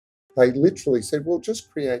They literally said, well, just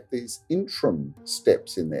create these interim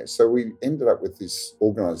steps in there. So we ended up with this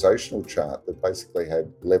organisational chart that basically had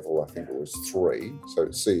level, I think it was 3. So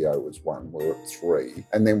CEO was 1, we were at 3.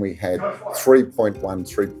 And then we had 3.1,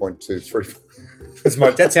 3.2,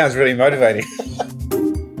 3. That sounds really motivating.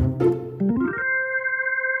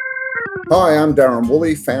 Hi, I'm Darren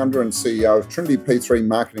Woolley, founder and CEO of Trinity P3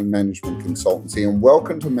 Marketing Management Consultancy, and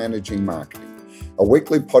welcome to Managing Marketing, a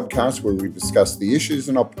weekly podcast where we discuss the issues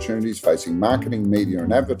and opportunities facing marketing, media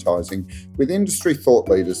and advertising with industry thought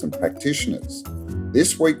leaders and practitioners.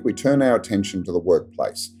 This week, we turn our attention to the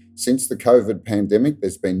workplace. Since the COVID pandemic,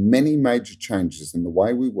 there's been many major changes in the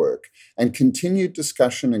way we work and continued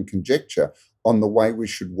discussion and conjecture on the way we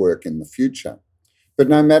should work in the future. But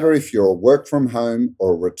no matter if you're a work from home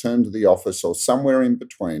or a return to the office or somewhere in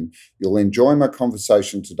between, you'll enjoy my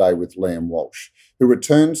conversation today with Liam Walsh, who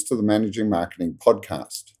returns to the Managing Marketing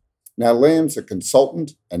podcast. Now, Liam's a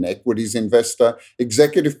consultant, an equities investor,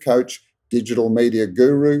 executive coach, digital media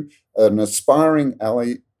guru, an aspiring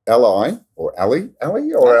ally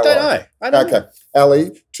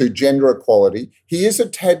to gender equality. He is a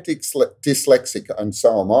tad dyslexic, and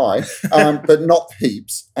so am I, but not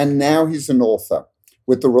heaps. And now he's an author.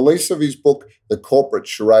 With the release of his book, The Corporate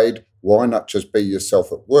Charade, Why Not Just Be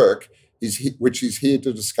Yourself at Work, which he's here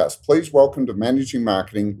to discuss. Please welcome to Managing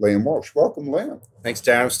Marketing, Liam Walsh. Welcome, Liam. Thanks,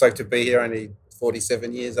 Darren. I'm stoked to be here only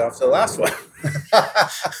 47 years after the last one.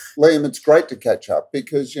 Liam, it's great to catch up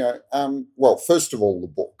because, first of all, the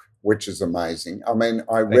book, which is amazing. I mean,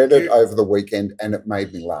 I read it over the weekend and it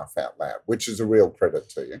made me laugh out loud, which is a real credit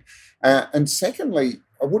to you. And secondly,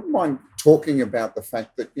 I wouldn't mind talking about the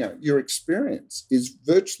fact that, your experience is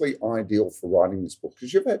virtually ideal for writing this book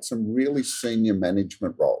because you've had some really senior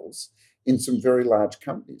management roles in some very large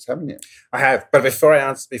companies, haven't you? I have. But before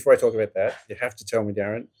I talk about that, you have to tell me,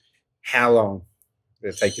 Darren, how long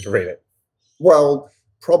did it take you to read it? Well,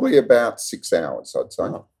 probably about 6 hours, I'd say.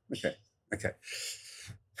 Oh, okay.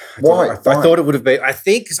 Why? I thought it would have been, I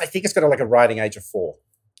think it's got a writing age of 4.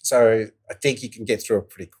 So I think you can get through it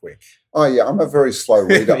pretty quick. Oh, yeah, I'm a very slow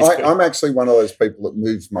reader. I'm actually one of those people that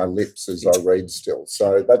moves my lips as I read still.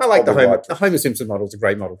 So that's I like the Homer Simpson model is a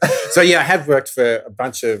great model. So, yeah, I have worked for a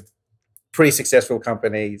bunch of pretty successful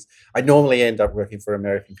companies. I normally end up working for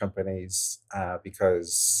American companies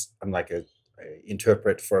because I'm like a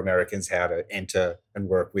interpret for Americans how to enter and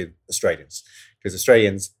work with Australians because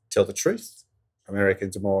Australians tell the truth.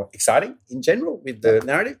 Americans are more exciting in general with the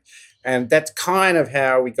narrative. And that's kind of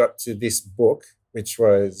how we got to this book, which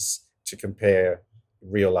was to compare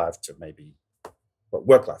real life to maybe what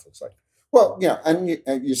work life looks like. Well, and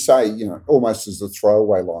you say, almost as a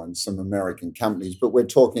throwaway line, some American companies, but we're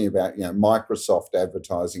talking about, Microsoft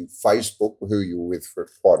advertising, Facebook, who you were with for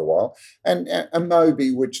quite a while, and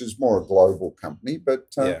Amobi, which is more a global company.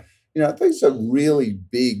 But, these are really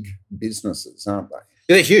big businesses, aren't they?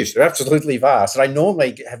 Yeah, they're huge. They're absolutely vast. And I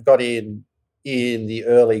normally have got in the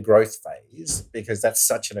early growth phase because that's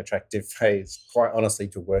such an attractive phase, quite honestly,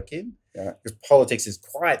 to work in. Yeah. Because politics is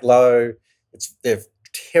quite low. They're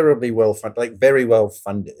terribly well funded, very well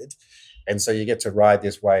funded. And so you get to ride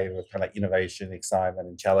this wave of kind of like innovation, excitement,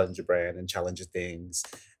 and challenge a brand and challenge things.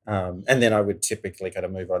 And then I would typically kind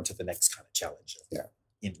of move on to the next kind of challenge. Yeah.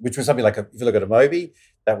 Which was something like, if you look at Amobi,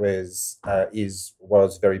 that was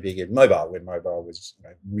very big in mobile when mobile was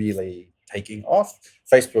really taking off.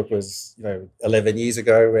 Facebook was 11 years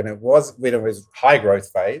ago when it was high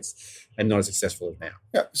growth phase and not as successful as now.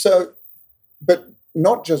 Yeah. So, but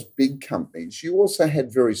not just big companies. You also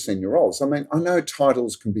had very senior roles. I mean, I know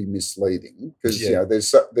titles can be misleading because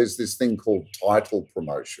there's this thing called title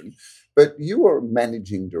promotion, but you were a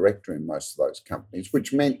managing director in most of those companies,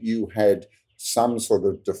 which meant you had some sort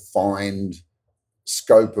of defined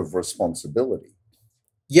scope of responsibility.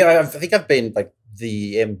 Yeah, I think I've been like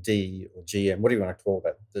the MD or GM, what do you want to call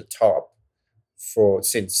that, the top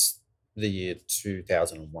since the year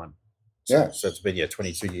 2001. Yeah. So it's been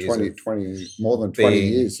 22 years. More than 20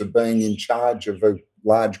 years of being in charge of a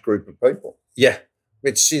large group of people. Yeah,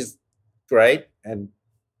 which is great and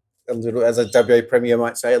a little, as a WA Premier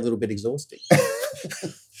might say, a little bit exhausting.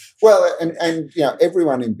 Well, and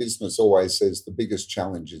everyone in business always says the biggest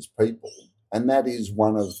challenge is people. And that is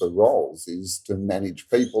one of the roles, is to manage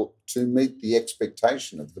people to meet the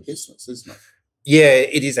expectation of the business, isn't it? Yeah,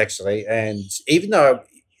 it is actually. And even though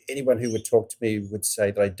anyone who would talk to me would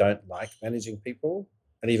say that I don't like managing people,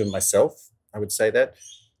 and even myself, I would say that,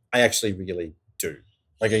 I actually really do.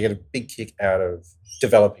 Like I get a big kick out of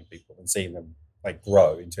developing people and seeing them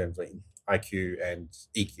grow in terms of IQ and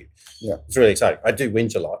EQ. Yeah. It's really exciting. I do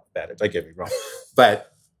whinge a lot about it, don't get me wrong.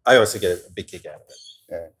 But I also get a big kick out of it.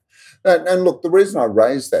 Yeah. And look, the reason I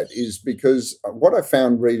raise that is because what I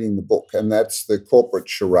found reading the book, and that's the corporate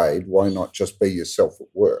charade, why not just be yourself at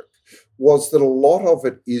work, was that a lot of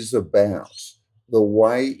it is about the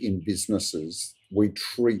way in businesses we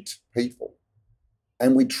treat people.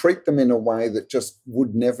 And we treat them in a way that just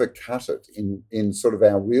would never cut it in sort of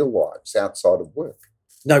our real lives outside of work.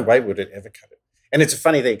 No way would it ever cut it. And it's a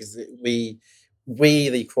funny thing because we,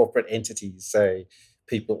 the corporate entities, say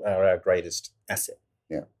people are our greatest asset.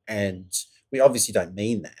 Yeah. And we obviously don't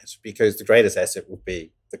mean that, because the greatest asset would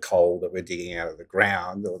be the coal that we're digging out of the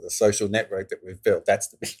ground or the social network that we've built. That's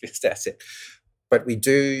the biggest asset. But we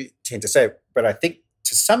do tend to say it. But I think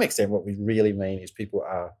to some extent what we really mean is people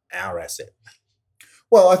are our asset.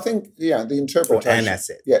 Well, I think, the interpretation. Or an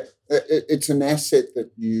asset. Yeah, it's an asset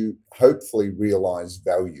that you hopefully realise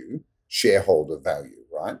value, shareholder value,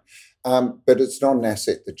 right? But it's not an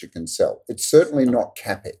asset that you can sell. It's certainly not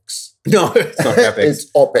CapEx. No, it's not CapEx.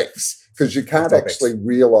 It's OpEx, because you can't actually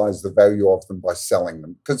realise the value of them by selling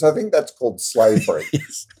them, because I think that's called slavery.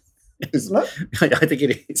 Yes. Isn't it? I think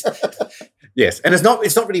it is. Yes, and it's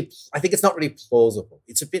not really. I think it's not really plausible.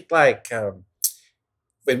 It's a bit like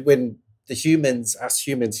when us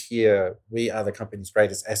humans here, we are the company's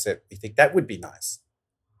greatest asset. We think that would be nice,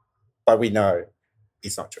 but we know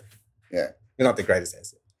it's not true. Yeah, we're not the greatest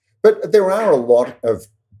asset. But there are a lot of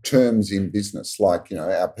terms in business, like,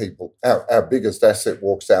 our biggest asset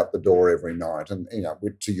walks out the door every night, and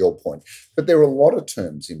to your point. But there are a lot of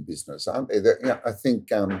terms in business, aren't there? I think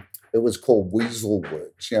it was called weasel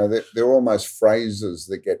words. They're almost phrases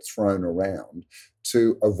that get thrown around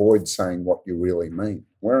to avoid saying what you really mean.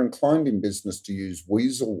 We're inclined in business to use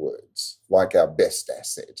weasel words like our best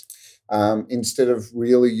asset instead of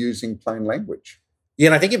really using plain language. Yeah,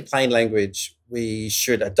 and I think in plain language, we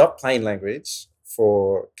should adopt plain language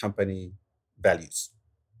for company values.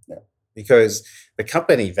 Yeah. Because the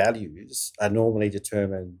company values are normally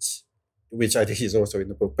determined, which I think is also in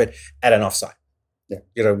the book, but at an offsite.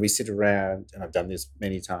 Yeah. We sit around, and I've done this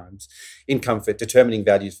many times, in comfort, determining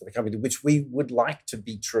values for the company, which we would like to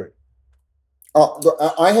be true. Oh, look,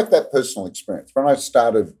 I have that personal experience. When I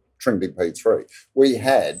started Trinity P3, we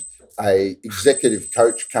had a executive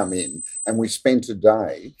coach come in, and we spent a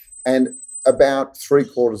day, and about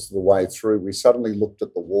 3/4 of the way through, we suddenly looked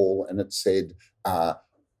at the wall and it said,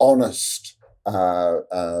 honest.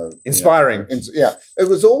 Inspiring. It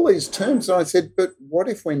was all these terms. And I said, but what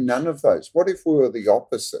if we're none of those? What if we were the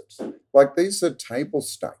opposite? Like, these are table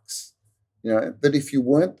stakes, that if you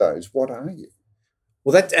weren't those, what are you?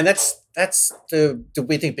 Well, that's the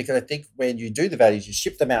weird thing, because I think when you do the values, you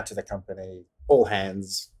ship them out to the company, all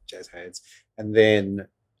hands, jazz hands, and then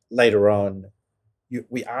later on,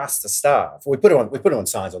 we ask the staff. We put it on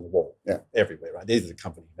signs on the wall, everywhere, right? These are the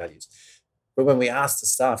company values. But when we ask the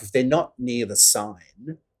staff, if they're not near the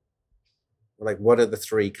sign, we're like, what are the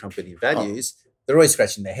 3 company values? They're always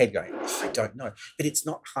scratching their head going, I don't know. But it's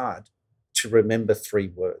not hard to remember 3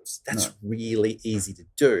 words. That's really easy to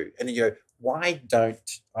do. And then you go, why don't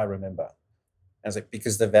I remember? And I was like,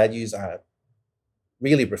 because the values are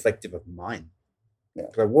really reflective of mine. Yeah.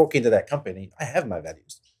 Because I walk into that company, I have my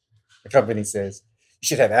values. The company says, you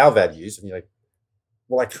should have our values. And you're like,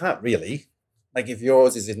 well, I can't really. Like, if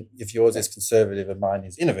yours is conservative and mine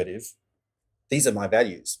is innovative, these are my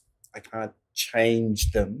values. I can't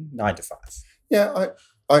change them 9 to 5. Yeah,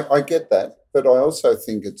 I get that, but I also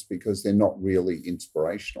think it's because they're not really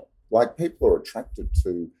inspirational. Like, people are attracted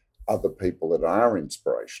to other people that are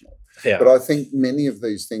inspirational. Yeah. But I think many of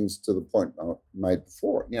these things, to the point I made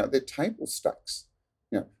before, they're table stakes.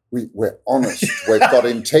 We're honest, we've got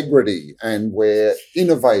integrity, and we're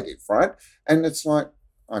innovative, right? And it's like,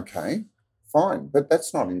 okay, fine, but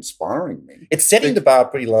that's not inspiring me. It's setting the bar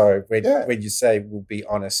pretty low when you say we'll be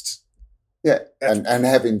honest. Yeah, and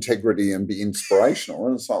have integrity and be inspirational.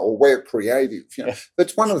 And it's like, well, we're creative.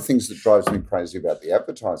 That's one of the things that drives me crazy about the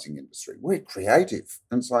advertising industry. We're creative.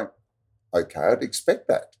 And it's like, okay, I'd expect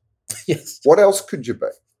that. Yes. What else could you be?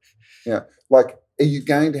 Like, are you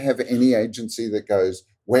going to have any agency that goes,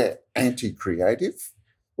 we're anti-creative?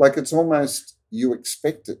 Like, it's almost, you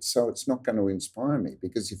expect it, so it's not going to inspire me,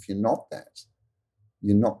 because if you're not that,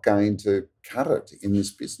 you're not going to cut it in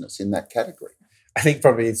this business, in that category. I think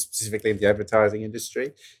probably specifically in the advertising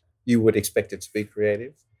industry, you would expect it to be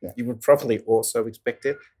creative. Yeah. You would probably also expect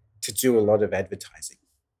it to do a lot of advertising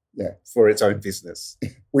for its own business.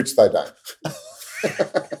 Which they don't.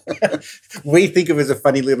 We think of it as a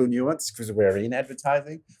funny little nuance because we're in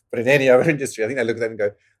advertising, but in any other industry, I think they look at that and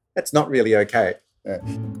go, that's not really okay. Yeah.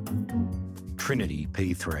 Trinity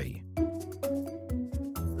P3.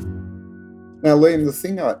 Now, Liam, the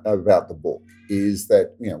thing about the book is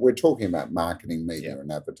that, we're talking about marketing, media and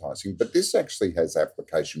advertising, but this actually has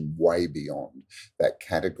application way beyond that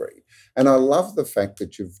category. And I love the fact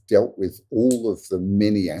that you've dealt with all of the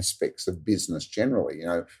many aspects of business generally,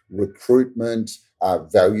 recruitment,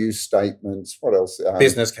 value statements, what else?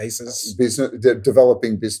 Business cases.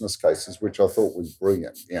 Developing business cases, which I thought was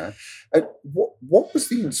brilliant. What was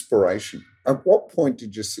the inspiration? At what point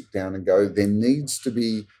did you sit down and go, there needs to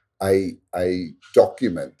be a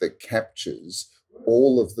document that captures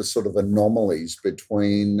all of the sort of anomalies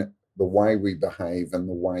between the way we behave and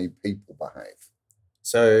the way people behave?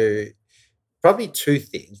 So probably two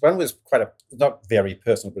things. One was not very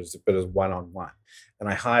personal, but it was one-on-one. And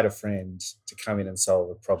I hired a friend to come in and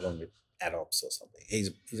solve a problem with AdOps or something. He's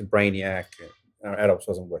a brainiac. And our AdOps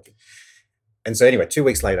wasn't working. And so anyway, 2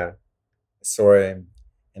 weeks later, I saw him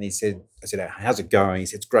and I said, how's it going? He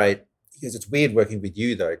said, it's great. He goes, it's weird working with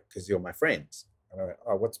you though, because you're my friend. And I went,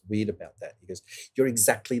 oh, what's weird about that? He goes, you're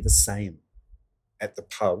exactly the same at the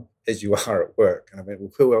pub as you are at work. And I went,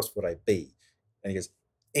 well, who else would I be? And he goes,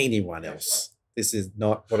 anyone else. This is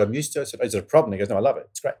not what I'm used to. I said, is it a problem? He goes, no, I love it.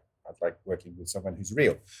 It's great. I like working with someone who's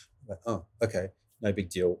real. I'm like, oh, okay, no big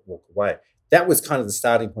deal, walk away. That was kind of the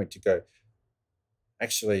starting point to go,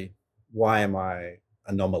 actually, why am I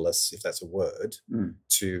anomalous, if that's a word,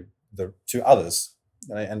 to others?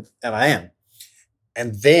 And I am.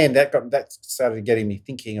 And then that started getting me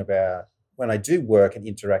thinking about when I do work and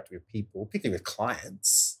interact with people, particularly with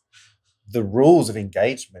clients, the rules of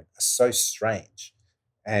engagement are so strange.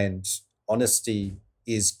 And honesty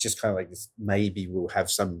is just kind of like this, maybe we'll have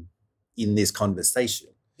some in this conversation.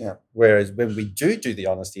 Yeah. Whereas when we do the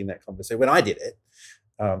honesty in that conversation, when I did it,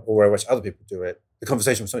 or when I watch other people do it, the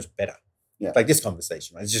conversation was so much better. Yeah. Like this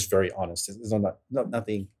conversation, right? It's just very honest. There's not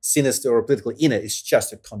nothing sinister or political in it. It's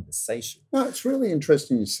just a conversation. No, it's really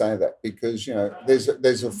interesting you say that because,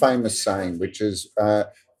 there's a famous saying, which is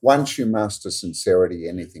once you master sincerity,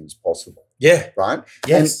 anything's possible. Yeah. Right?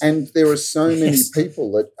 Yes. And there are so many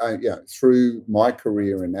people that, through my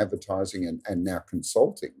career in advertising and now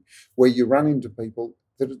consulting, where you run into people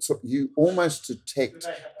that you almost detect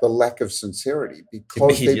the lack of sincerity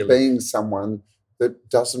because they're being someone that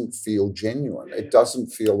doesn't feel genuine. It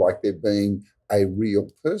doesn't feel like they're being a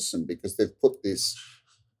real person because they've put this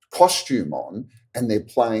costume on and they're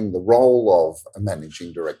playing the role of a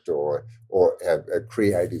managing director or a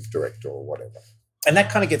creative director or whatever. And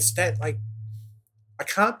that kind of gets that, like, I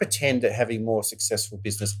can't pretend that having more successful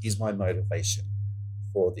business is my motivation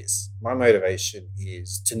for this. My motivation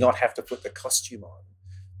is to not have to put the costume on,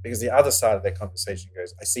 because the other side of that conversation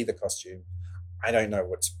goes, I see the costume, I don't know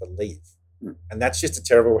what to believe. And that's just a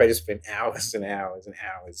terrible way to spend hours and hours and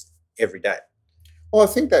hours every day. Well, I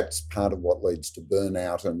think that's part of what leads to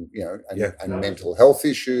burnout and mental health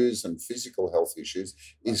issues and physical health issues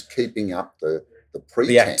is keeping up the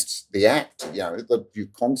pretense, the act, that you're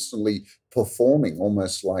constantly performing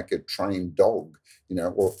almost like a trained dog,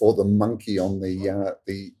 or the monkey on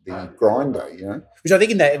the grinder, Which I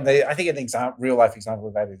think an real life example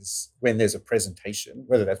of that is when there's a presentation,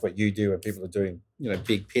 whether that's what you do and people are doing,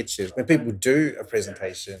 big pitches. When people do a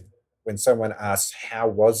presentation, when someone asks, how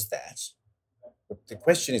was that? The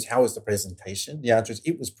question is, how was the presentation? The answer is,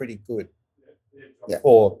 it was pretty good,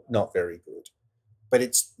 or not very good. But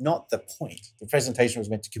it's not the point. The presentation was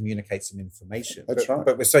meant to communicate some information. That's right.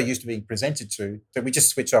 But we're so used to being presented to that we just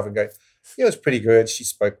switch off and go, yeah, it was pretty good. She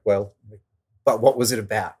spoke well. But what was it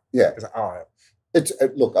about? Yeah.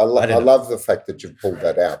 Look, I love the fact that you've pulled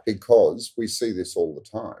that out because we see this all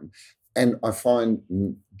the time. And I find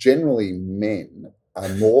generally men are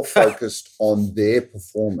more focused on their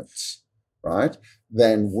performance, right,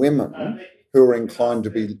 than women who are inclined to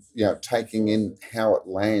be, taking in how it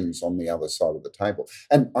lands on the other side of the table.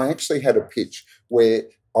 And I actually had a pitch where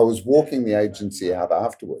I was walking the agency out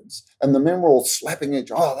afterwards and the men were all slapping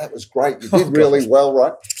each other. Oh, that was great. You did really well,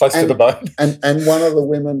 right? Close to the bone. And one of the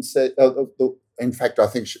women said, in fact, I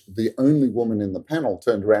think the only woman in the panel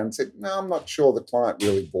turned around and said, no, I'm not sure the client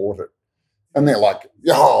really bought it. And they're like,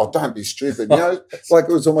 oh, don't be stupid. Like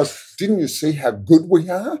it was almost, didn't you see how good we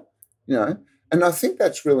are? And I think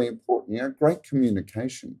that's really important. Great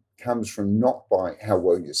communication comes from not by how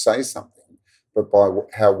well you say something, but by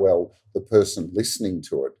how well the person listening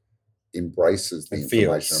to it embraces the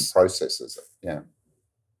information and processes it. Yeah.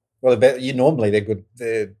 Well, normally they're good.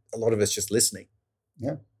 A lot of it's just listening.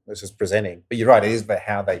 Yeah. It's just presenting. But you're right, it is about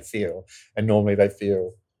how they feel. And normally they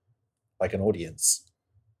feel like an audience.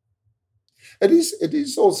 It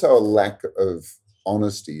is also a lack of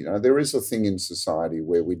honesty. There is a thing in society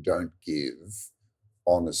where we don't give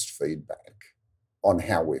honest feedback on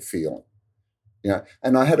how we're feeling.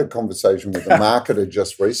 And I had a conversation with a marketer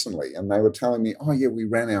just recently, and they were telling me, "Oh yeah, we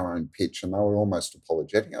ran our own pitch," and they were almost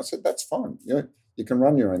apologetic. I said, "That's fine. You can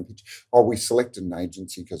run your own pitch." "Oh, we selected an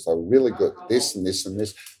agency because they were really good at this and this and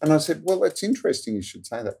this." And I said, "Well, it's interesting you should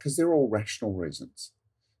say that because they're all rational reasons,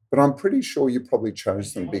 but I'm pretty sure you probably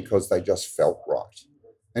chose them because they just felt right."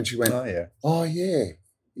 And she went, "Oh yeah,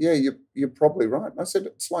 you're probably right." And I said,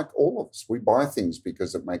 "It's like all of us. We buy things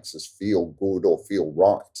because it makes us feel good or feel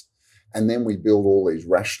right. And then we build all these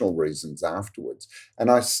rational reasons afterwards."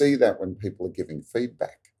 And I see that when people are giving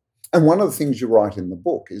feedback. And one of the things you write in the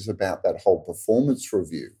book is about that whole performance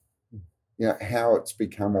review, how it's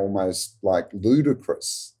become almost like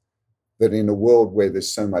ludicrous that in a world where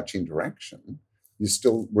there's so much interaction, you're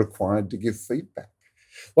still required to give feedback.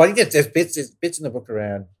 Well, I think there's bits in the book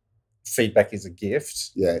around feedback is a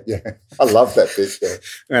gift. Yeah. I love that bit.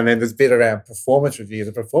 Yeah. And then there's a bit around performance reviews.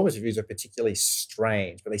 The performance reviews are particularly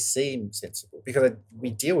strange, but they seem sensible because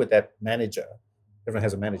we deal with that manager. Everyone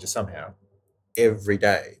has a manager somehow every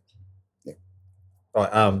day. Yeah.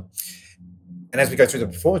 Right. And as we go through the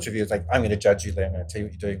performance review, it's like, I'm going to judge you, I'm going to tell you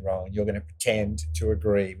what you're doing wrong, and you're going to pretend to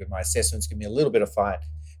agree with my assessments, give me a little bit of fight,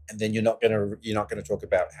 and then you're not going to talk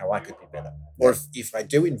about how I could be better. Yeah. Or if I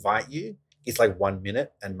do invite you, it's like 1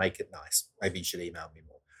 minute and make it nice. Maybe you should email me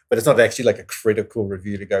more. But it's not actually like a critical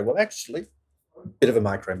review to go, well, actually, a bit of a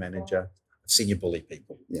micromanager. I've seen you bully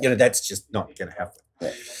people. Yeah. That's just not going to happen.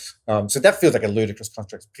 Yeah. So that feels like a ludicrous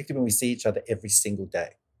construct, particularly when we see each other every single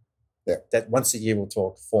day. Yeah. That once a year we'll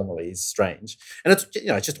talk formally is strange. And it's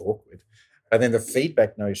just awkward. And then the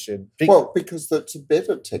feedback notion. Well, because that's a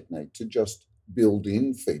better technique to just build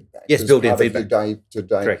in feedback. Yes, build in feedback. Day to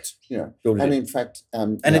day. Correct. In fact,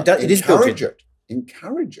 it is built in.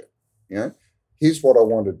 Encourage it. Here's what I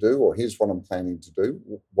want to do, or here's what I'm planning to do.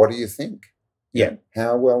 What do you think? Yeah.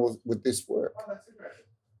 How well would this work?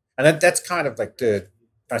 And that's kind of like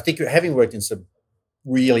I think having worked in some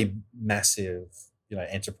really massive,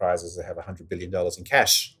 enterprises that have $100 billion in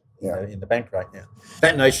cash in the bank right now,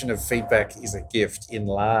 that notion of feedback is a gift in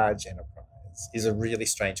large enterprise is a really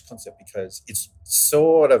strange concept because it's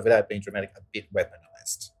sort of, without being dramatic, a bit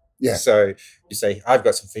weaponized. Yeah. So you say, I've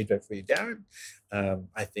got some feedback for you, Darren.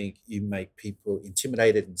 I think you make people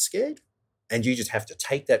intimidated and scared, and you just have to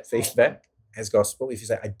take that feedback as gospel. If you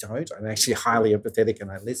say, I don't, I'm actually highly empathetic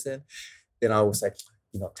and I listen, then I will say,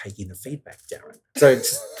 you're not taking the feedback, Darren.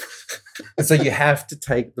 So you have to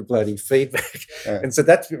take the bloody feedback. Yeah. And so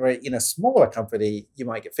that's where in a smaller company, you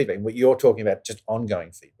might get feedback. What you're talking about, just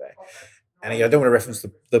ongoing feedback. And I don't want to reference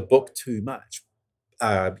the book too much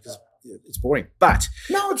because it's boring. But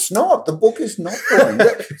no, it's not. The book is not boring.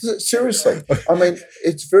 Seriously. I mean,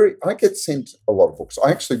 I get sent a lot of books. I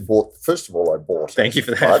actually bought. Thank you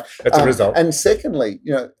for that. Right? That's a result. And secondly,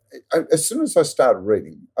 as soon as I started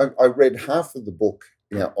reading, I read half of the book,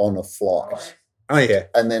 on a flight. Oh, yeah.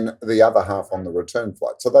 And then the other half on the return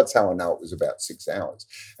flight. So that's how I know it was about 6 hours.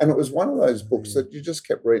 And it was one of those books that you just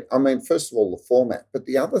kept reading. I mean, first of all, the format. But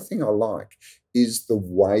the other thing I like is the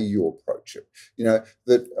way you approach it.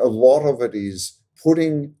 That a lot of it is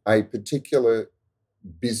putting a particular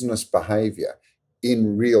business behavior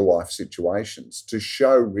in real life situations to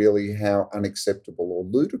show really how unacceptable or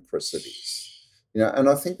ludicrous it is. And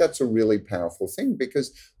I think that's a really powerful thing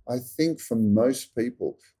because I think for most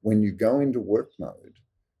people, when you go into work mode,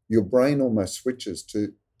 your brain almost switches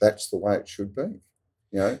to that's the way it should be,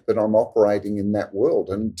 that I'm operating in that world.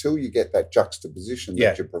 And until you get that juxtaposition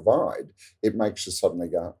that you provide, it makes you suddenly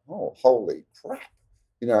go, oh, holy crap,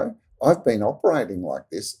 I've been operating like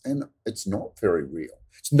this and it's not very real.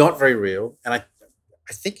 It's not very real. And I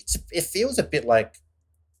think it feels a bit like,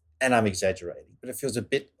 and I'm exaggerating, but it feels a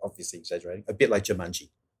bit, obviously exaggerating, a bit like Jumanji.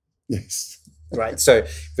 Yes. Right. So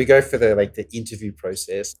if we go for the interview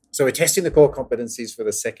process, so we're testing the core competencies for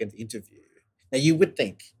the second interview. Now you would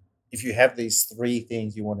think if you have these 3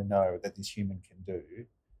 things you want to know that this human can do,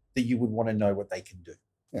 that you would want to know what they can do.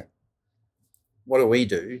 Yeah. What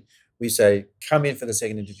do? We say, come in for the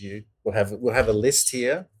second interview. We'll have a list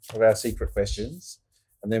here of our secret questions,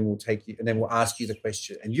 and then we'll ask you the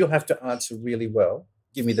question, and you'll have to answer really well.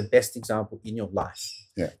 Give me the best example in your life.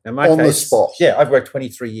 Yeah. Now, my on case, the spot. Yeah, I've worked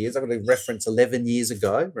 23 years. I've got a reference 11 years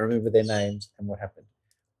ago, remember their names and what happened.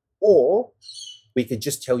 Or we could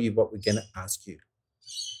just tell you what we're going to ask you.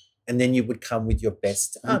 And then you would come with your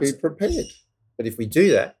best answer. Be prepared. But if we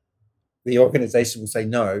do that, the organization will say,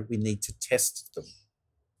 no, we need to test them.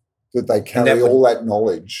 That they carry all that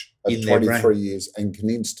knowledge of 23 years and can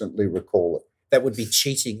instantly recall it. That would be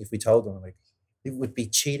cheating if we told them. It would be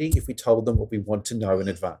cheating if we told them what we want to know in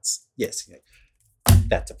advance. Yes,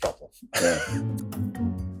 that's a problem. Yeah.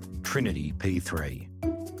 Trinity P3.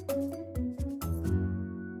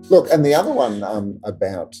 Look, and the other one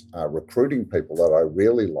about recruiting people that I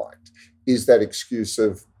really liked is that excuse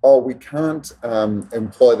of, oh, we can't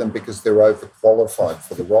employ them because they're overqualified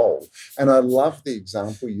for the role. And I love the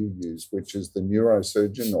example you use, which is the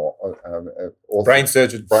neurosurgeon or Brain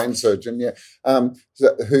surgeon. Yeah.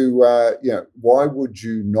 Why would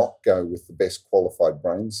you not go with the best qualified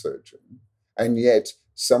brain surgeon? And yet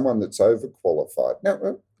someone that's overqualified.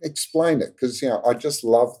 Now, explain it, because, I just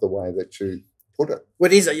love the way that you put it.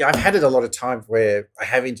 Well, it is. I've had it a lot of times where I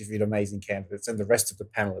have interviewed amazing candidates and the rest of the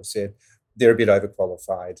panel have said they're a bit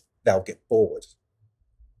overqualified, they'll get bored.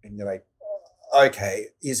 And you're like, okay,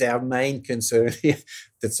 is our main concern here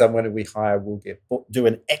that someone who we hire will do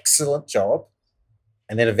an excellent job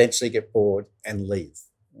and then eventually get bored and leave?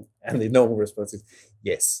 And the normal response is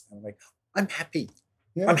yes. And I'm like, I'm happy.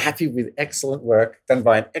 Yeah. I'm happy with excellent work done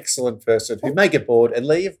by an excellent person who may get bored and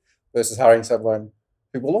leave versus hiring someone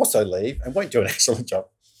who will also leave and won't do an excellent job.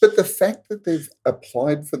 But the fact that they've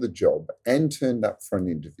applied for the job and turned up for an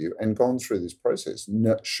interview and gone through this process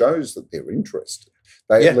shows that they're interested.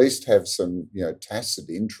 They at least have some, tacit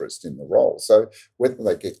interest in the role. So whether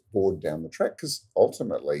they get bored down the track, because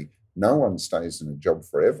ultimately no one stays in a job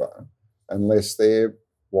forever unless they're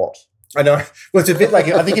what? I know. Well, it's a bit like,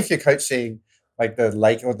 I think if you're coaching like the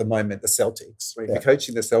Lake or at the moment, the Celtics, if you're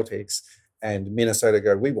coaching the Celtics and Minnesota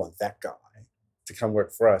go, we want that guy to come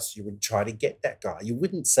work for us, you would try to get that guy. You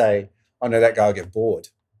wouldn't say, oh no, that guy will get bored.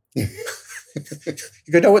 You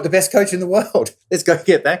go, no, what, the best coach in the world? Let's go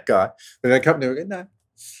get that guy. But the company will go,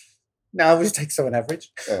 no, we'll just take someone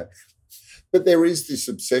average. Yeah. But there is this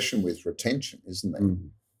obsession with retention, isn't there? Mm-hmm.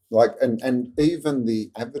 Like, and even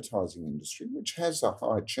the advertising industry, which has a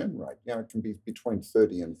high churn rate, it can be between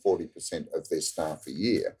 30 and 40% of their staff a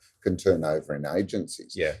year can turn over in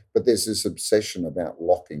agencies. Yeah. But there's this obsession about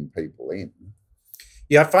locking people in.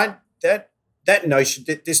 Yeah, I find that notion,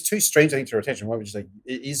 there's two streams I think to retention. One, which is like,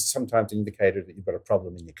 it is sometimes an indicator that you've got a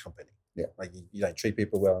problem in your company. Yeah. Like you don't treat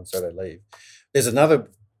people well and so they leave. There's another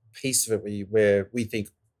piece of it where we think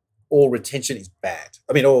all retention is bad.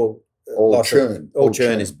 I mean, all churn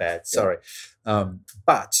is bad. Sorry.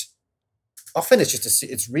 But often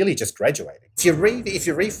it's really just graduating. If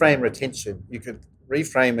you reframe retention, you could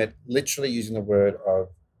reframe it literally using the word of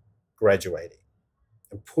graduating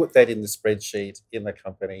and put that in the spreadsheet in the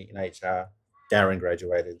company, in HR. Darren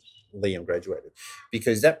graduated, Liam graduated,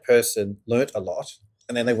 because that person learnt a lot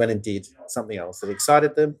and then they went and did something else that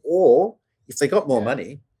excited them. Or if they got more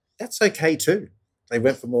money, that's okay too. They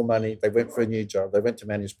went for more money. They went for a new job. They went to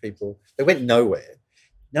manage people. They went nowhere.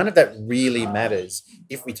 None of that really matters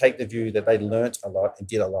if we take the view that they learnt a lot and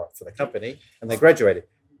did a lot for the company and they graduated,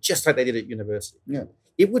 just like they did at university. Yeah.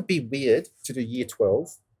 It would be weird to do year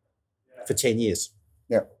 12 for 10 years.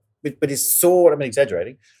 Yeah. But it's sort of, I'm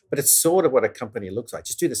exaggerating, but it's sort of what a company looks like.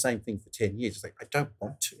 Just do the same thing for 10 years. It's like, I don't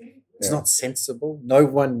want to. It's not sensible. No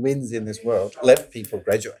one wins in this world. Let people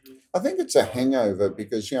graduate. I think it's a hangover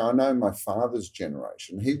because, I know my father's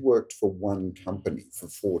generation, he worked for one company for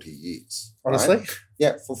 40 years. Honestly? Right?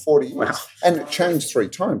 Yeah, for 40 years. Wow. And it changed 3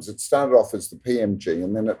 times. It started off as the PMG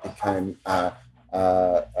and then it became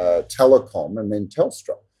Telecom and then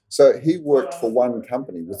Telstra. So he worked for one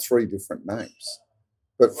company with 3 different names,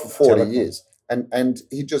 but for 40 years. And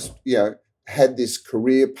he just, had this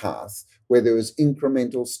career path where there was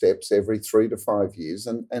incremental steps every 3 to 5 years.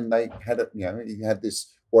 And they had it, he had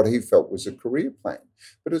this, what he felt was a career plan.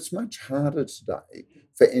 But it's much harder today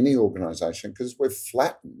for any organisation because we've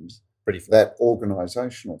flattened that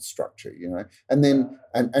organisational structure, And then,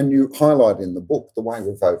 and you highlight in the book, the way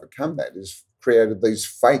we've overcome that is created these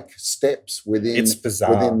fake steps within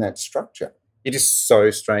that structure. It is so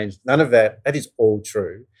strange. None of that is all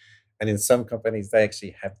true. And in some companies, they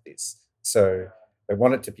actually have this. So they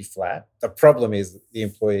want it to be flat. The problem is the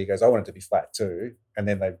employee goes, I want it to be flat too. And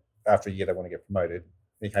then after a year, they want to get promoted.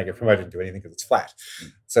 You can't get promoted and do anything because it's flat.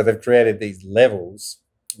 So they've created these levels,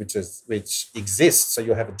 which exist. So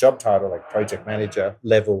you'll have a job title like project manager,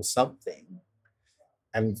 level something.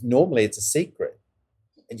 And normally it's a secret.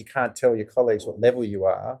 And you can't tell your colleagues what level you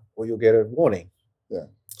are or you'll get a warning. Yeah.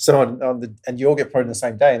 So and you all get promoted on the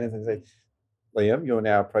same day. And then they say, Liam, you're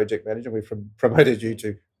now a project manager. We've promoted you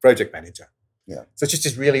to project manager. Yeah. So it's just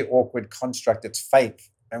this really awkward construct. It's fake.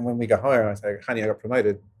 And when we go home, I say, honey, I got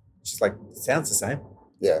promoted. She's like, sounds the same.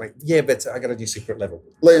 Yeah. Like, yeah, but I got a new secret level.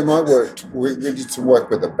 Liam, we did some work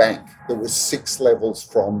with a bank. There was 6 levels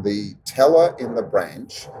from the teller in the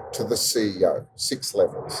branch to the CEO, 6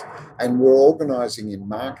 levels. And we're organising in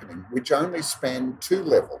marketing, which only spanned 2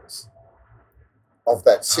 levels of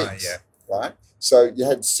that 6, right? So you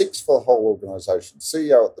had 6 for the whole organisation,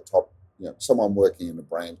 CEO at the top, someone working in a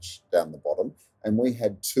branch down the bottom, and we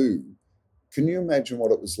had 2. Can you imagine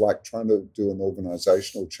what it was like trying to do an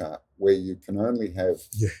organisational chart where you can only have,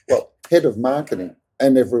 head of marketing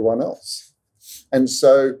and everyone else? And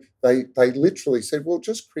so they literally said, well,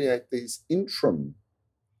 just create these interim,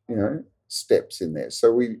 steps in there.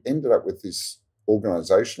 So we ended up with this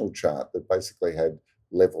organisational chart that basically had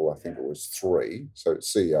level, I think it was 3. So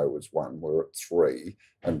CEO was 1, we're at 3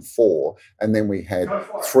 and 4. And then we had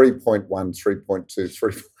 3.1,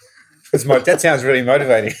 3.2, 3. That sounds really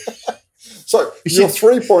motivating. So you're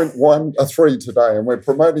 3.1, a 3 today, and we're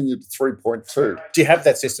promoting you to 3.2. Do you have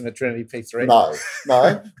that system at Trinity P3?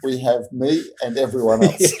 No. We have me and everyone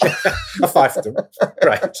else. A 5 of them.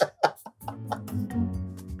 Right.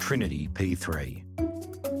 Trinity P3.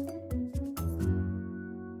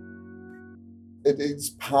 It is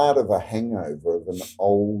part of a hangover of an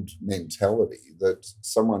old mentality that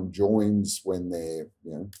someone joins when they're,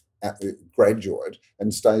 graduate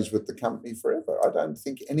and stays with the company forever. I don't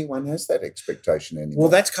think anyone has that expectation anymore.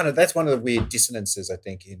 Well, that's one of the weird dissonances, I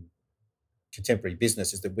think, in contemporary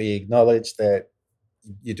business, is that we acknowledge that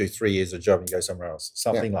you do 3 years of a job and you go somewhere else,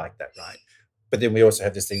 something like that, right? But then we also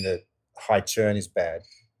have this thing that high churn is bad.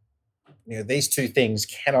 These two things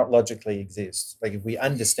cannot logically exist. Like, if we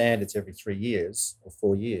understand it's every 3 years or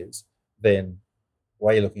 4 years, then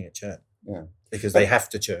why are you looking at churn? Yeah. Because they have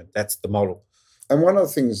to churn. That's the model. And one of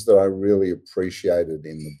the things that I really appreciated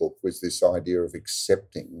in the book was this idea of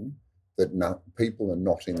accepting that people are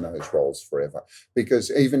not in those roles forever.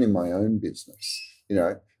 Because even in my own business,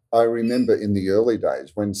 I remember in the early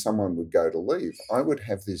days when someone would go to leave, I would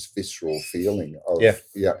have this visceral feeling of,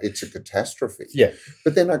 it's a catastrophe. Yeah.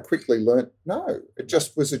 But then I quickly learned, no, it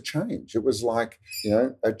just was a change. It was like,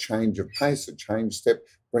 a change of pace, a change step,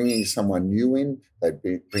 bringing someone new in. They'd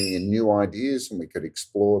be bringing in new ideas and we could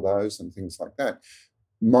explore those and things like that.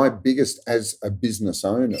 As a business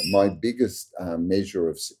owner, my biggest measure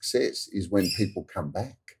of success is when people come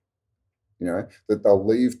back. That they'll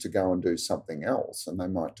leave to go and do something else, and they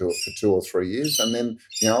might do it for 2 or 3 years, and then,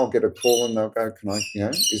 I'll get a call and they'll go, can I,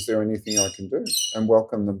 is there anything I can do? And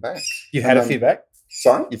welcome them back. You've had a few back?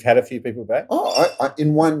 Sorry? You've had a few people back? I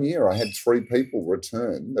in 1 year, I had 3 people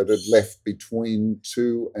return that had left between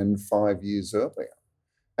 2 and 5 years earlier.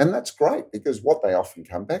 And that's great, because what they often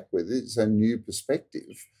come back with is a new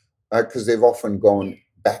perspective, because they've often gone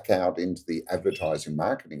back out into the advertising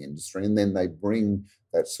marketing industry, and then they bring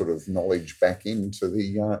that sort of knowledge back into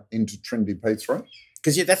Trinity P3.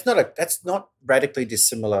 Because that's not radically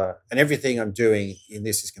dissimilar, and everything I'm doing in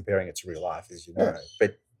this is comparing it to real life, as you know. Yeah.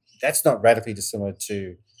 But that's not radically dissimilar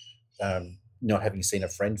to not having seen a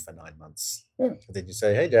friend for 9 months. Yeah. And then you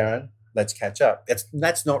say, "Hey, Darren, let's catch up."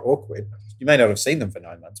 That's not awkward. You may not have seen them for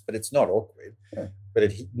 9 months, but it's not awkward. Yeah.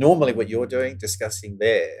 But normally, what you're doing, discussing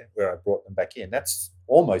there, where I brought them back in, that's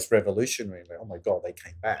almost revolutionary. Like, oh my God, they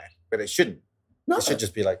came back, but it shouldn't. No. It should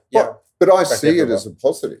just be like, but I see it as a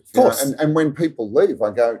positive. Of course. And when people leave, I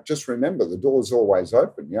go, just remember, the door's always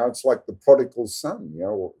open. It's like the prodigal son,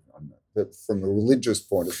 from a religious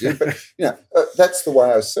point of view. But, that's the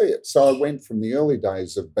way I see it. So I went from the early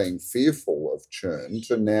days of being fearful of churn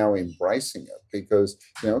to now embracing it, because,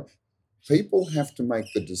 people have to make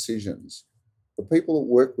the decisions. The people that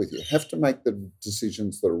work with you have to make the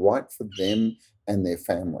decisions that are right for them and their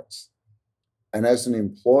families. And as an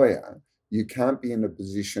employer, you can't be in a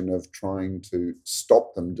position of trying to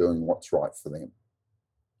stop them doing what's right for them.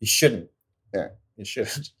 You shouldn't. Yeah. You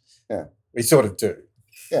shouldn't. Yeah. We sort of do.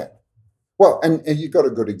 Yeah. Well, and you've got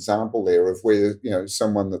a good example there of where,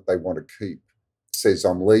 someone that they want to keep says,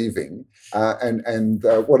 I'm leaving. And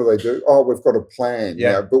what do? Oh, we've got a plan,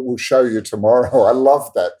 but we'll show you tomorrow. I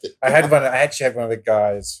love that. I actually had one of the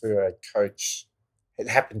guys who I coach. It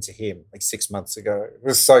happened to him like 6 months ago. It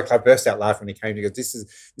was so I burst out laughing when he came. He goes,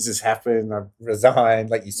 "This has happened. I've resigned,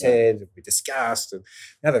 like you said. We discussed, and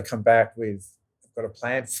now they've come back with, I've got a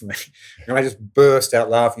plan for me." And I just burst out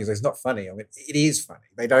laughing. He's like, "It's not funny." I mean, it is funny.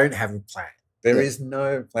 They don't have a plan. There is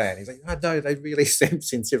no plan. He's like, "Oh no, they really seem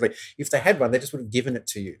sincerely. If they had one, they just would have given it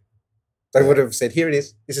to you. They would have said, here it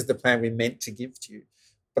is. This is the plan we meant to give to you."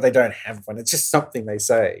 But they don't have one. It's just something they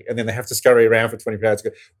say. And then they have to scurry around for 24 hours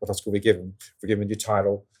and go, what else could we give them? We'll give them a new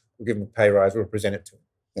title. We'll give them a pay rise. We'll present it to them.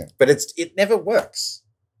 Yeah. But it never works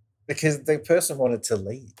because the person wanted to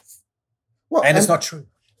leave. Well, and it's not true.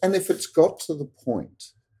 And if it's got to the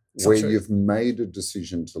point where you've made a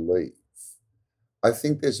decision to leave, I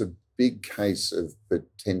think there's a big case of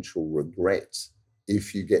potential regret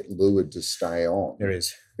if you get lured to stay on. There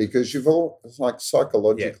is. Because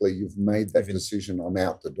psychologically, you've made that decision, I'm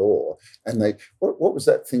out the door. And what was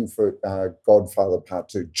that thing for Godfather Part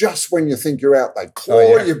 2? Just when you think you're out, they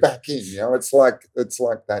claw you back in. It's like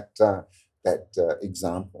that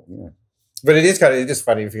example. But it is just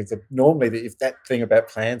funny because normally if that thing about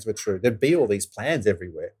plans were true, there'd be all these plans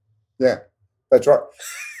everywhere. Yeah, that's right.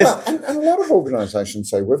 Well, and a lot of organisations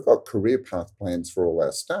say we've got career path plans for all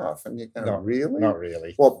our staff, and you go, really? Not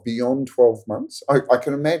really. What, beyond 12 months? I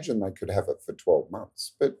can imagine they could have it for 12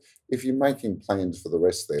 months, but if you're making plans for the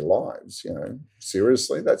rest of their lives,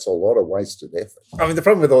 seriously, that's a lot of wasted effort. I mean, the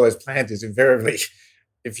problem with all those plans is invariably,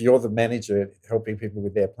 if you're the manager helping people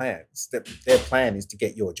with their plans, their plan is to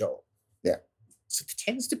get your job. Yeah. So it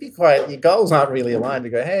tends to be quite, your goals aren't really aligned to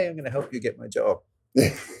go, hey, I'm going to help you get my job.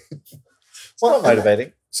 Yeah. It's not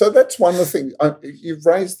motivating. So that's one of the things, you've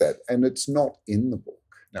raised that, and it's not in the book.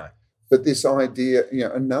 No. But this idea,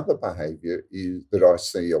 another behaviour is that I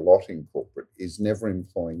see a lot in corporate is never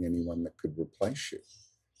employing anyone that could replace you.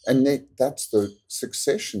 And that's the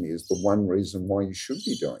succession is the one reason why you should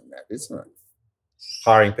be doing that, isn't it?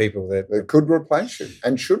 Hiring people that could replace you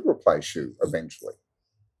and should replace you eventually.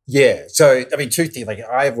 Yeah. So, I mean, two things. Like,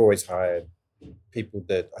 I've always hired people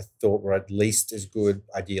that I thought were at least as good,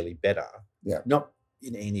 ideally better. Yeah. Not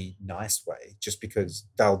in any nice way, just because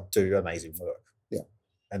they'll do amazing work. Yeah.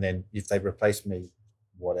 And then if they replace me,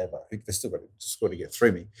 whatever, they've still got to get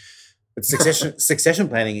through me. But succession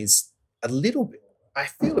planning is a little bit, I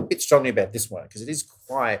feel a bit strongly about this one because it is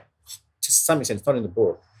quite, to some extent, it's not in the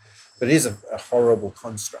book, but it is a horrible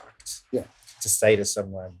construct. Yeah. To say to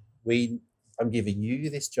someone, I'm giving you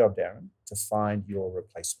this job, Darren, to find your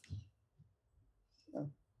replacement. Yeah.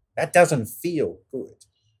 That doesn't feel good.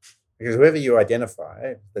 Because whoever you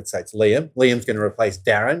identify, let's say it's Liam's going to replace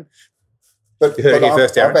Darren. But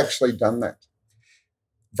I've actually done that.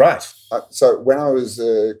 Right. So when I was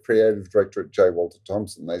a creative director at J. Walter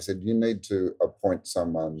Thompson, they said, you need to appoint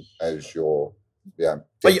someone as your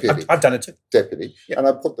deputy. Oh, I've done it too. Deputy. Yep. And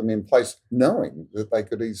I put them in place knowing that they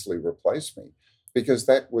could easily replace me because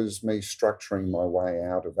that was me structuring my way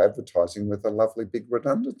out of advertising with a lovely big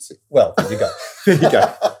redundancy. Well, there you go. There you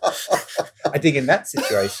go. I think in that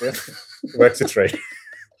situation, it works a treat.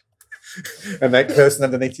 And that person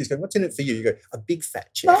underneath you is going, what's in it for you? You go, a big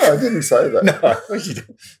fat check. No, I didn't say that. No,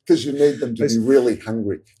 because you need them to be really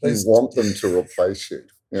hungry. You want them to replace you.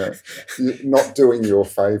 You're not doing your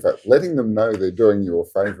favour. Letting them know they're doing you a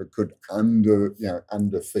favour could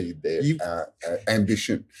underfeed their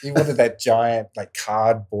ambition. You wanted that giant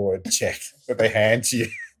cardboard check that they hand to you.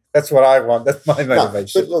 That's what I want. That's my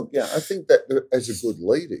motivation. But look, I think that as a good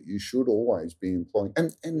leader, you should always be employing.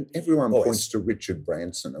 And everyone points to Richard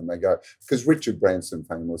Branson and they go, because Richard Branson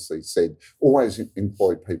famously said, always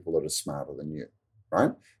employ people that are smarter than you,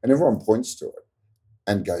 right? And everyone points to it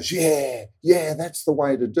and goes, yeah, that's the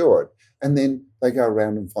way to do it. And then they go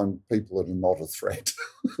around and find people that are not a threat.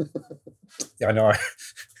 Yeah, I know.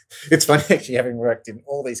 It's funny actually having worked in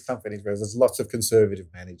all these companies where there's lots of conservative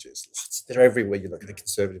managers. They're everywhere you look at a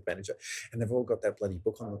conservative manager. And they've all got that bloody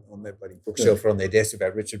book on their bloody bookshelf or on their desk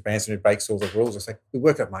about Richard Branson who breaks all the rules. It's like, we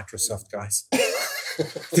work at Microsoft, guys.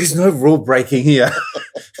 There's no rule breaking here.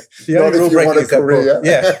 The only rule breaking is that book.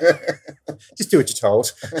 Yeah. Just do what you're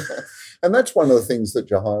told. And that's one of the things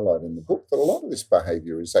that you highlight in the book, that a lot of this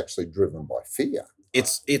behaviour is actually driven by fear.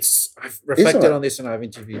 I've reflected on this and I've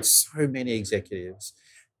interviewed so many executives.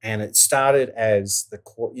 And it started as the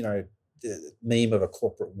meme of a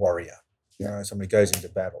corporate warrior. Somebody goes into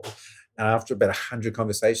battle. And after about 100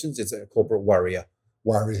 conversations, it's a corporate warrior.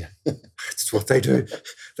 It's what they do.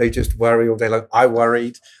 They just worry all day long. I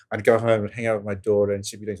worried. I'd go home and hang out with my daughter and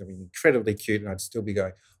she'd be doing something incredibly cute and I'd still be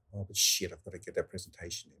going, oh, but shit, I've got to get that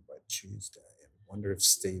presentation in by Tuesday. I wonder if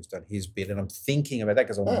Steve's done his bit. And I'm thinking about that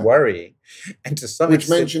because I'm worrying. And to some Which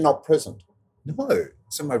extent, means you're not present. No.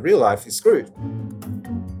 So my real life is screwed.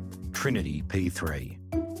 Trinity P3.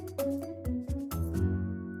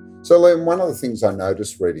 So, Liam, one of the things I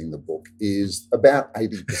noticed reading the book is about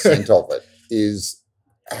 80% of it is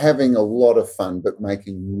having a lot of fun but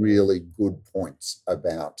making really good points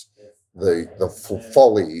about the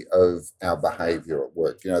folly of our behaviour at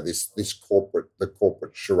work. The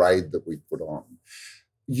corporate charade that we put on.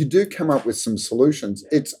 You do come up with some solutions.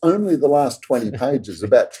 It's only the last 20 pages,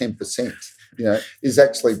 about 10%. Is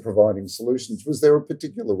actually providing solutions. Was there a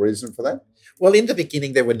particular reason for that? Well, in the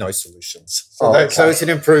beginning, there were no solutions. So it's an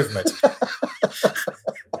improvement.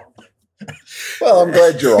 Well, I'm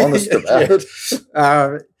glad you're honest about it.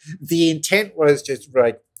 The intent was just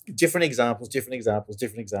different examples,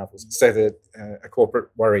 so that a corporate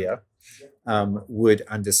warrior would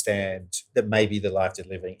understand that maybe the life they're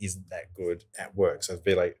living isn't that good at work. So it'd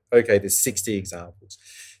be like, okay, there's 60 examples.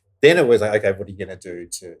 Then it was like, okay, what are you going to do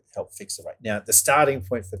to help fix it? Right now, the starting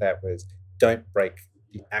point for that was don't break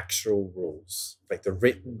the actual rules, like the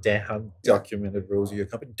written down, documented rules of your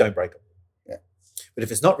company. Don't break them. But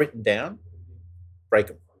if it's not written down, break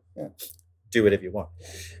them. Yeah. Do whatever you want.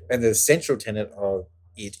 And the central tenet of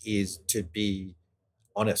it is to be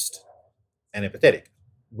honest and empathetic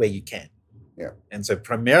where you can. Yeah. And so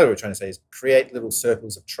primarily what we're trying to say is create little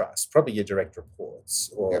circles of trust, probably your direct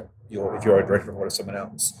reports or if you're a direct report of someone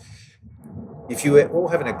else. If you all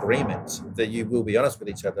have an agreement that you will be honest with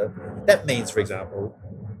each other, that means, for example,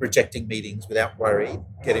 rejecting meetings without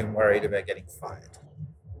getting worried about getting fired,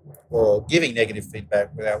 or giving negative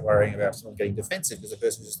feedback without worrying about someone getting defensive because the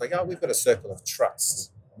person's just like, oh, we've got a circle of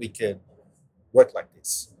trust. We can work like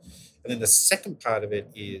this. And then the second part of it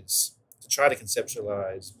is to try to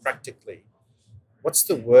conceptualize practically what's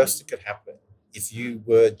the worst that could happen if you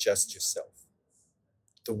were just yourself.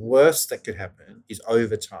 The worst that could happen is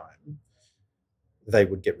over time, they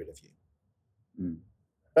would get rid of you.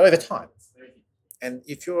 But over time. And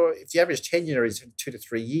if the average tenure is 2 to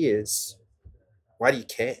 3 years, why do you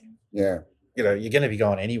care? Yeah. You're going to be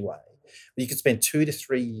gone anyway. But you could spend 2 to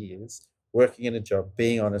 3 years working in a job,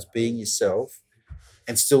 being honest, being yourself,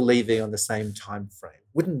 and still leaving on the same time frame.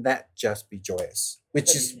 Wouldn't that just be joyous?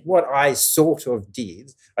 Which is what I sort of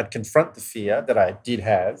did. I'd confront the fear that I did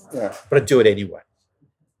have, but I'd do it anyway.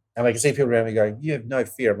 And I can see people around me going, you have no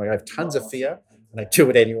fear. I'm like, I have tons of fear, and I do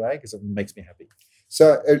it anyway because it makes me happy.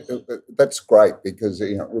 So that's great because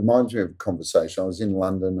it reminds me of a conversation. I was in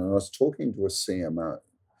London and I was talking to a CMO,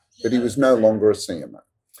 but he was no longer a CMO.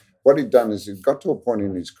 What he'd done is he got to a point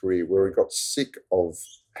in his career where he got sick of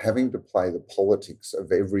having to play the politics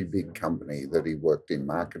of every big company that he worked in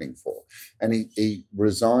marketing for. And he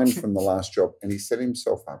resigned from the last job and he set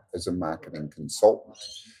himself up as a marketing consultant.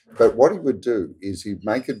 But what he would do is he'd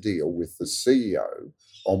make a deal with the CEO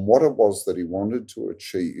on what it was that he wanted to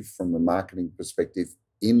achieve from a marketing perspective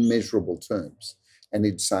in measurable terms. And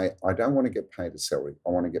he'd say, I don't want to get paid a salary.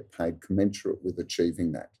 I want to get paid commensurate with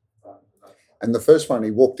achieving that. And the first one,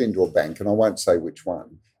 he walked into a bank, and I won't say which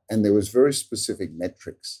one, and there was very specific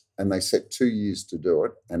metrics. And they set 2 years to do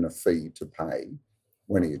it and a fee to pay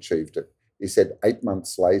when he achieved it. He said 8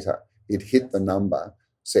 months later, he'd hit the number,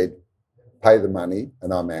 said, pay the money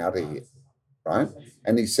and I'm out of here. Right?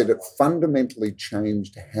 And he said it fundamentally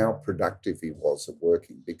changed how productive he was at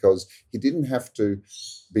working because he didn't have to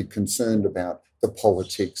be concerned about the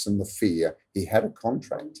politics and the fear. He had a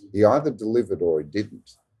contract. He either delivered or he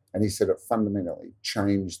didn't. And he said it fundamentally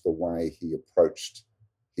changed the way he approached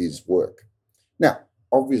his work. Now,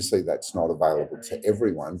 obviously that's not available to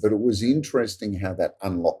everyone, but it was interesting how that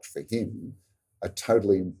unlocked for him a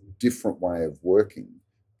totally different way of working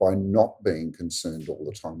by not being concerned all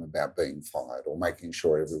the time about being fired or making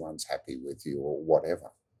sure everyone's happy with you or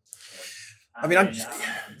whatever. I mean,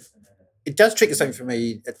 it does trigger something for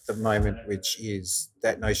me at the moment, which is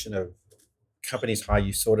that notion of companies hire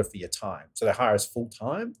you sort of for your time. So they hire us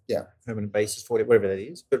full-time, permanent basis, for whatever that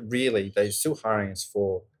is, but really they're still hiring us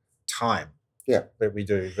for time that we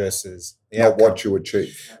do versus the not outcome. What you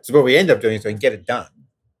achieve. So what we end up doing is get it done,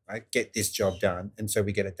 right? Get this job done, and so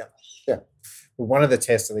we get it done. Yeah. But one of the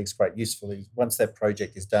tests I think is quite useful is once that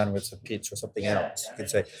project is done, whether it's a pitch or something else, you can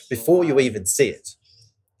say, before you even see it,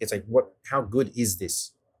 it's like, how good is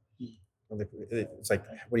this? It's like,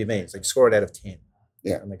 what do you mean? It's like, score it out of 10.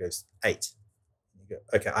 Yeah. And it goes 8. And you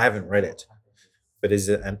go, okay, I haven't read it, but is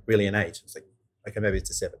it really an 8? It's like, okay, maybe it's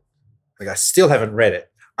a 7. Like, I still haven't read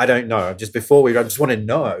it. I don't know. I just want to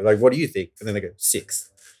know, like, what do you think? And then they go 6.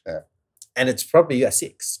 Yeah. And it's probably a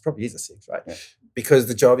 6. Probably is a 6, right? Yeah. Because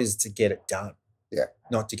the job is to get it done. Yeah.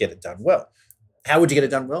 Not to get it done well. How would you get it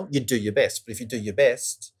done well? You do your best. But if you do your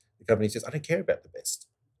best, the company says, I don't care about the best.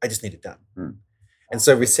 I just need it done. And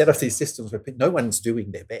so we set up these systems where no one's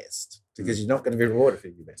doing their best because you're not going to be rewarded for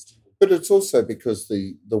your best. But it's also because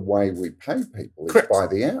the way we pay people is by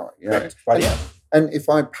the hour. By the hour. And if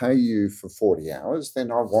I pay you for 40 hours,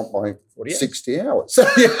 then I want my 60 hours.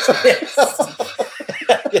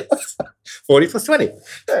 Yes. 40 plus 20.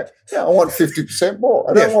 Yeah, I want 50% more.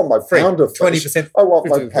 I don't want my pound of flesh. 20%. I want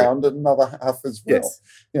my pound and another half as well. Yes.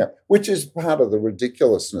 Yeah, which is part of the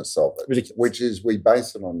ridiculousness of it. Ridiculous. Which is we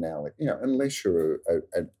base it on now, unless you're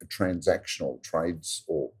a transactional trades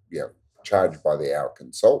or charged by the hour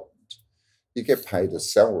consultant, you get paid a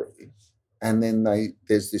salary, and then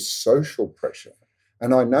there's this social pressure.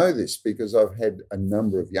 And I know this because I've had a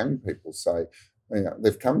number of young people say,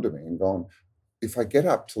 they've come to me and gone, if I get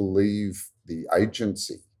up to leave the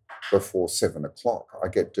agency before 7 o'clock, I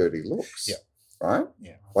get dirty looks. Yeah. Right?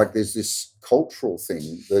 Yeah. Like there's this cultural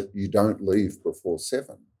thing that you don't leave before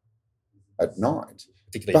 7 at night.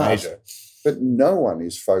 Particularly in Asia. But no one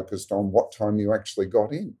is focused on what time you actually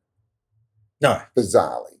got in. No.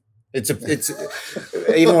 Bizarrely. It's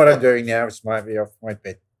even what I'm doing now, which might be off my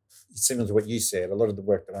bed. similar to what you said, a lot of the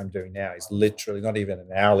work that I'm doing now is literally not even an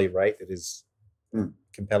hourly rate that is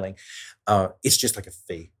compelling. It's just like a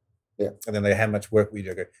fee. Yeah. And then how much work we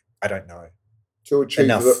do. I go, I don't know. To achieve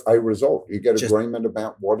Enough. a result, you get agreement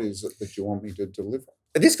about what is it that you want me to deliver.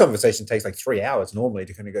 This conversation takes like 3 hours normally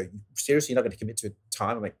to kind of go, seriously, you're not going to commit to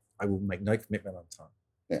time? I'm like, I will make no commitment on time.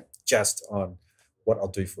 Yeah. Just on what I'll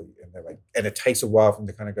do for you. And they're like, and it takes a while for them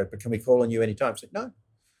to kind of go, but can we call on you anytime? It's like, no,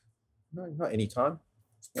 not anytime.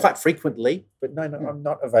 Yeah. Quite frequently, but no, I'm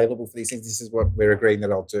not available for these things. This is what we're agreeing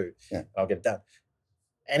that I'll do. Yeah. I'll get it done.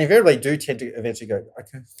 And invariably do tend to eventually go,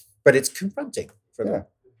 okay. But it's confronting for them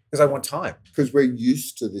because I want time. Because we're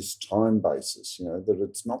used to this time basis, that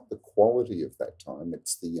it's not the quality of that time,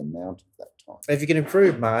 it's the amount of that time. And if you can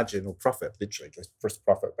improve margin or profit, literally just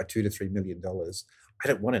profit by $2 to $3 million, I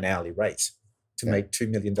don't want an hourly rate to make $2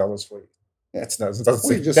 million for you. Yeah. That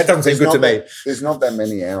doesn't seem good to me. There's not that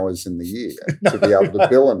many hours in the year to be able to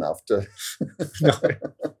bill enough to. No.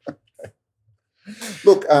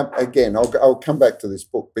 Look, again, I'll come back to this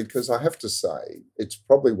book because I have to say it's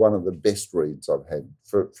probably one of the best reads I've had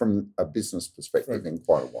from a business perspective in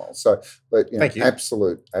quite a while. So, but Thank you.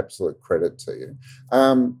 Absolute credit to you.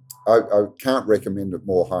 I can't recommend it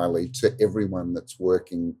more highly to everyone that's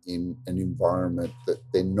working in an environment that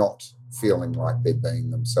they're not feeling like they're being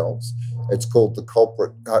themselves. It's called the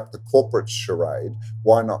corporate charade.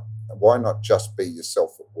 Why not just be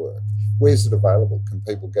yourself at work? Where's it available? Can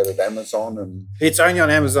people get it Amazon? And it's only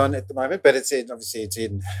on Amazon at the moment, but it's in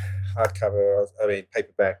hardcover,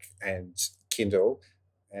 paperback and Kindle.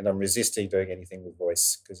 And I'm resisting doing anything with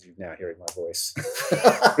voice because you're now hearing my voice.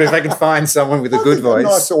 But if I can find someone with a good voice, a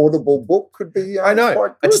nice audible book could be. I know.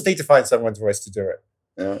 Quite I good. just need to find someone's voice to do it.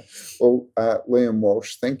 Yeah. Well, Liam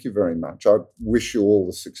Walsh, thank you very much. I wish you all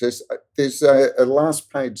the success. There's a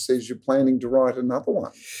last page says you're planning to write another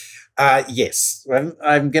one. Yes.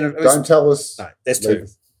 I'm going to... Don't tell us. No, there's two.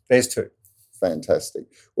 There's two. Fantastic.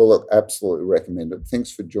 Well, look, absolutely recommend it.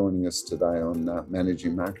 Thanks for joining us today on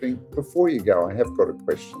Managing Marketing. Before you go, I have got a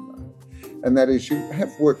question, though, and that is you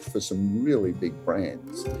have worked for some really big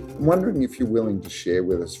brands. I'm wondering if you're willing to share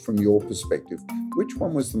with us, from your perspective, which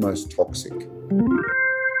one was the most toxic?